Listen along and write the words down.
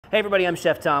Hey everybody, I'm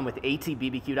Chef Tom with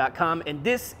atbbq.com, and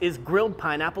this is grilled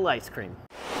pineapple ice cream.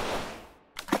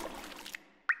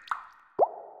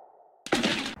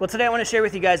 Well, today I want to share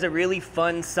with you guys a really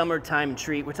fun summertime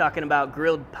treat. We're talking about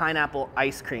grilled pineapple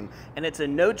ice cream, and it's a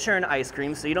no-churn ice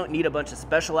cream, so you don't need a bunch of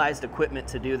specialized equipment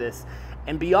to do this.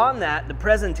 And beyond that, the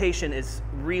presentation is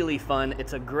really fun.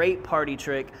 It's a great party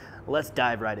trick. Let's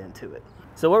dive right into it.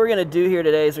 So what we're gonna do here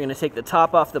today is we're gonna take the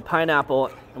top off the pineapple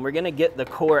and we're gonna get the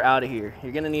core out of here.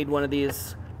 You're gonna need one of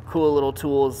these cool little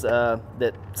tools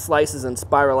that slices and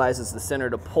spiralizes the center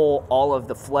to pull all of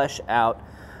the flesh out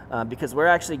because we're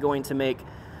actually going to make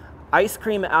ice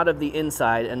cream out of the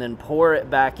inside and then pour it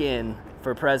back in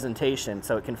for presentation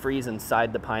so it can freeze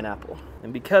inside the pineapple.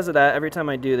 And because of that, every time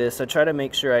I do this, I try to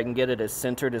make sure I can get it as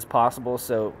centered as possible.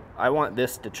 So I want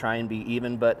this to try and be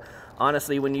even, but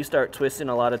honestly, when you start twisting,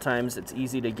 a lot of times it's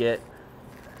easy to get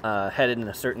headed in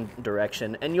a certain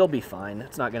direction, and you'll be fine.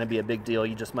 It's not gonna be a big deal.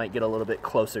 You just might get a little bit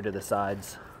closer to the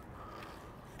sides.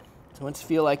 So once you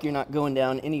feel like you're not going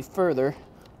down any further,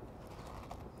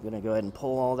 I'm gonna go ahead and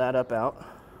pull all that up out.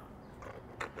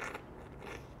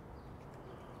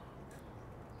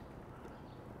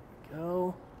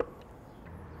 Go.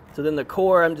 So then the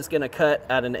core, I'm just gonna cut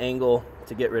at an angle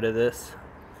to get rid of this.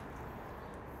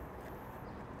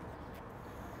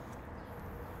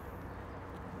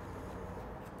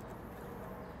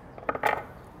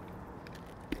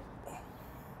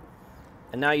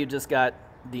 And now you just got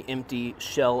the empty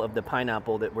shell of the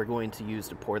pineapple that we're going to use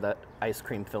to pour that ice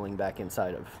cream filling back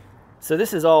inside of. So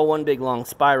this is all one big long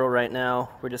spiral right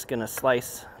now. We're just gonna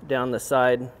slice down the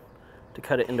side to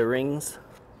cut it into rings.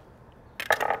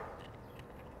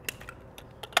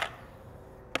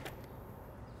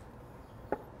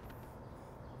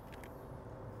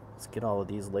 Let's get all of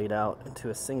these laid out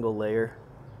into a single layer.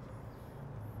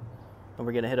 And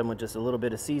we're gonna hit them with just a little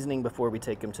bit of seasoning before we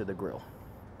take them to the grill.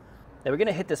 Now we're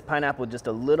gonna hit this pineapple with just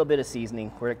a little bit of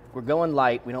seasoning. We're going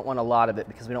light. We don't want a lot of it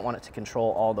because we don't want it to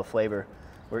control all the flavor.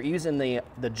 We're using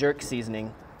the jerk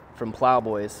seasoning from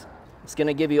Plowboys. It's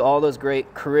gonna give you all those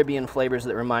great Caribbean flavors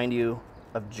that remind you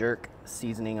of jerk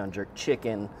seasoning on jerk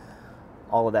chicken,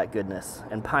 all of that goodness.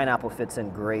 And pineapple fits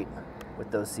in great with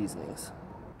those seasonings.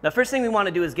 Now, first thing we want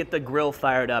to do is get the grill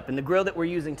fired up, and the grill that we're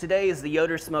using today is the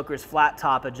Yoder Smoker's flat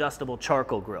top adjustable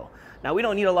charcoal grill. Now, we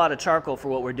don't need a lot of charcoal for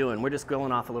what we're doing. We're just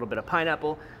grilling off a little bit of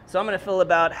pineapple. So I'm going to fill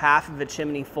about half of a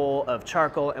chimney full of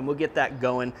charcoal, and we'll get that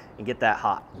going and get that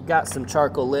hot. Got some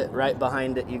charcoal lit right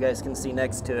behind it. You guys can see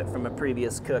next to it from a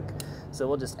previous cook. So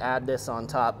we'll just add this on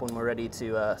top when we're ready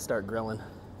to start grilling.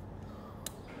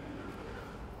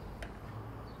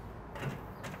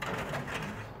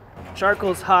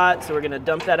 Charcoal's hot, so we're gonna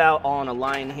dump that out all on a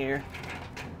line here.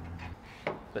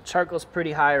 But charcoal's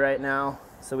pretty high right now,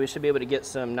 so we should be able to get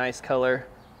some nice color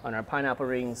on our pineapple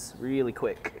rings really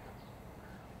quick.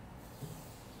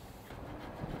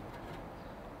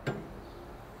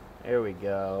 There we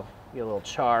go. Get a little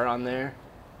char on there.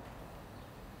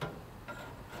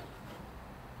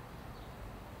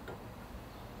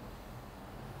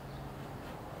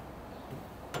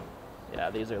 Yeah,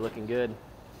 these are looking good.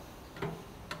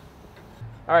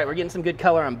 All right, we're getting some good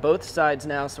color on both sides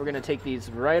now, so we're gonna take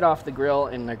these right off the grill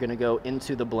and they're gonna go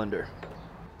into the blender.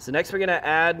 So next we're gonna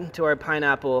add to our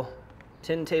pineapple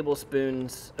 10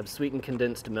 tablespoons of sweetened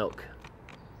condensed milk.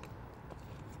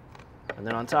 And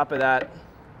then on top of that,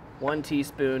 1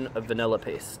 teaspoon of vanilla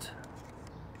paste.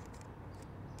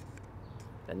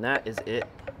 And that is it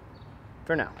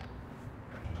for now.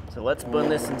 So let's blend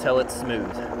this until it's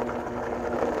smooth.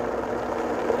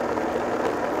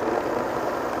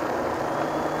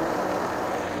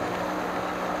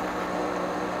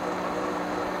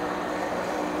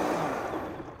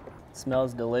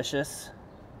 Smells delicious.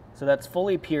 So that's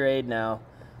fully pureed now.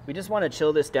 We just want to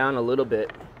chill this down a little bit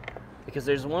because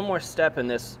there's one more step in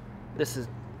this. This is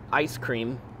ice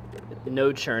cream,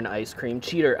 no churn ice cream,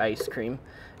 cheater ice cream,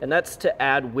 and that's to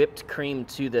add whipped cream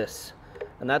to this.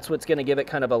 And that's what's going to give it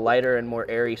kind of a lighter and more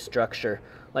airy structure,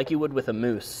 like you would with a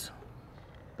mousse.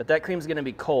 But that cream's going to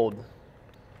be cold,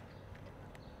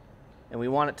 and we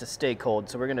want it to stay cold,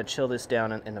 so we're going to chill this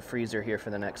down in the freezer here for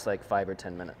the next like 5 or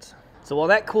 10 minutes. So while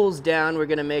that cools down, we're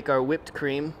gonna make our whipped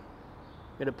cream.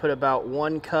 I'm gonna put about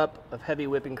 1 cup of heavy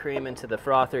whipping cream into the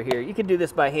frother here. You can do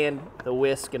this by hand, with a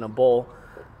whisk and a bowl,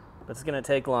 but it's gonna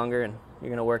take longer and you're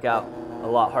gonna work out a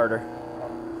lot harder.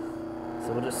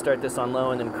 So we'll just start this on low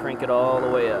and then crank it all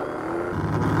the way up.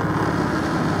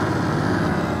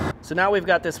 So now we've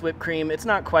got this whipped cream. It's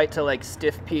not quite to like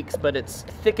stiff peaks, but it's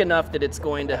thick enough that it's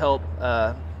going to help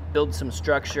build some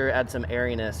structure, add some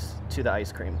airiness to the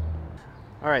ice cream.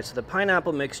 All right, so the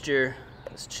pineapple mixture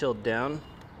is chilled down.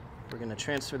 We're going to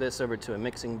transfer this over to a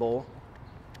mixing bowl.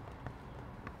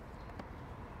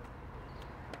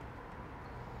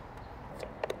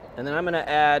 And then I'm going to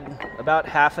add about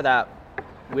half of that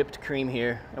whipped cream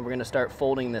here, and we're going to start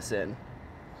folding this in.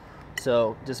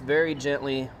 So just very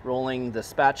gently rolling the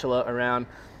spatula around.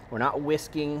 We're not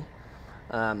whisking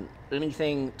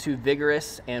anything too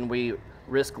vigorous, and we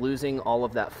risk losing all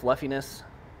of that fluffiness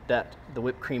that the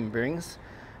whipped cream brings.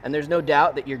 And there's no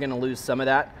doubt that you're going to lose some of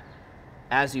that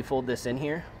as you fold this in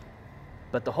here.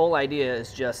 But the whole idea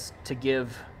is just to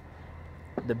give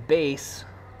the base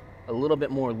a little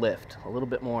bit more lift, a little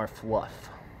bit more fluff.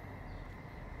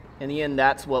 In the end,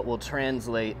 that's what will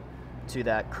translate to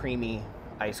that creamy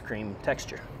ice cream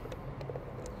texture.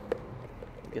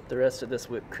 Get the rest of this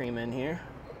whipped cream in here.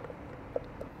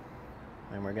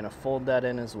 And we're going to fold that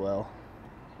in as well.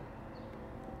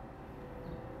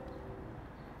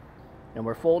 And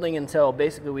we're folding until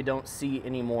basically we don't see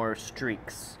any more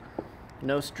streaks.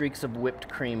 No streaks of whipped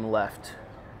cream left.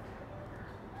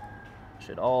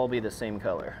 Should all be the same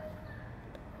color.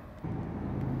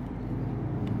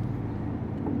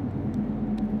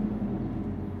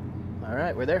 All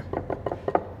right, we're there.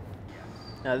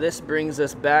 Now this brings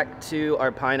us back to our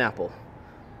pineapple.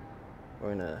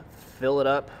 We're gonna fill it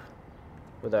up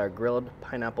with our grilled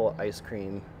pineapple ice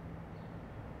cream.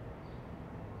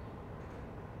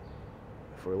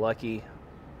 If we're lucky, it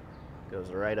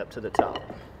goes right up to the top.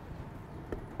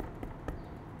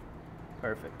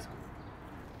 Perfect.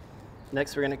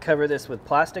 Next, we're gonna cover this with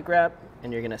plastic wrap,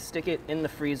 and you're gonna stick it in the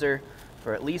freezer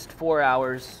for at least 4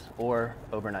 hours or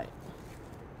overnight.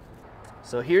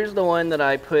 So here's the one that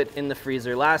I put in the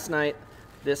freezer last night.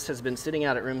 This has been sitting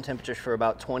out at room temperature for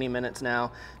about 20 minutes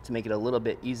now to make it a little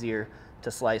bit easier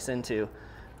to slice into.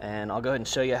 And I'll go ahead and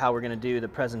show you how we're gonna do the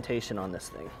presentation on this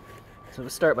thing. So we'll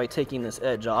start by taking this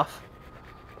edge off.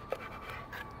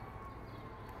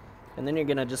 And then you're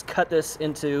gonna just cut this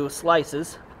into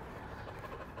slices.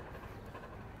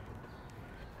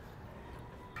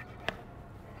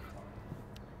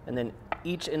 And then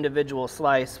each individual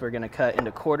slice we're gonna cut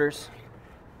into quarters.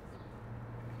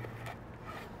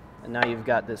 And now you've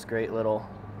got this great little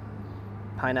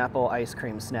pineapple ice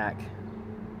cream snack.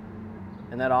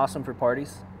 Isn't that awesome for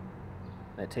parties?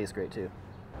 And it tastes great too.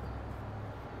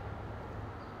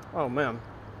 Oh man.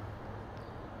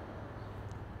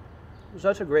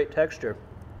 Such a great texture.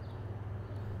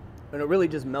 And it really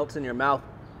just melts in your mouth.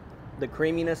 The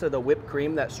creaminess of the whipped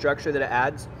cream, that structure that it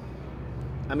adds.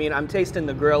 I mean, I'm tasting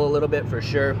the grill a little bit for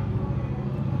sure.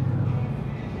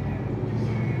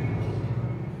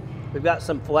 We've got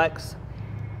some flecks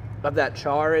of that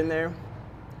char in there.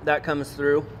 That comes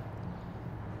through.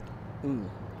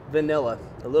 Vanilla,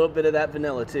 a little bit of that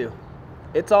vanilla too.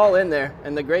 It's all in there,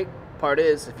 and the great part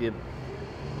is if you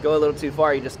go a little too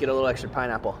far, you just get a little extra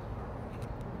pineapple.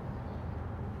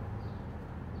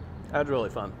 That was really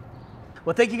fun.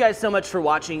 Well, thank you guys so much for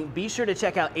watching. Be sure to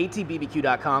check out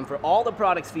atbbq.com for all the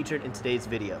products featured in today's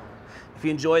video. If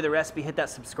you enjoy the recipe, hit that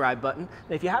subscribe button.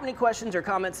 And if you have any questions or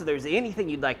comments, or there's anything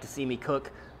you'd like to see me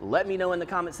cook, let me know in the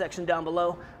comment section down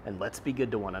below, and let's be good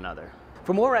to one another.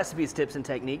 For more recipes, tips, and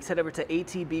techniques, head over to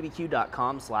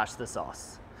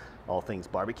atbbq.com/thesauce. All things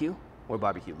barbecue, where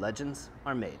barbecue legends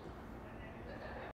are made.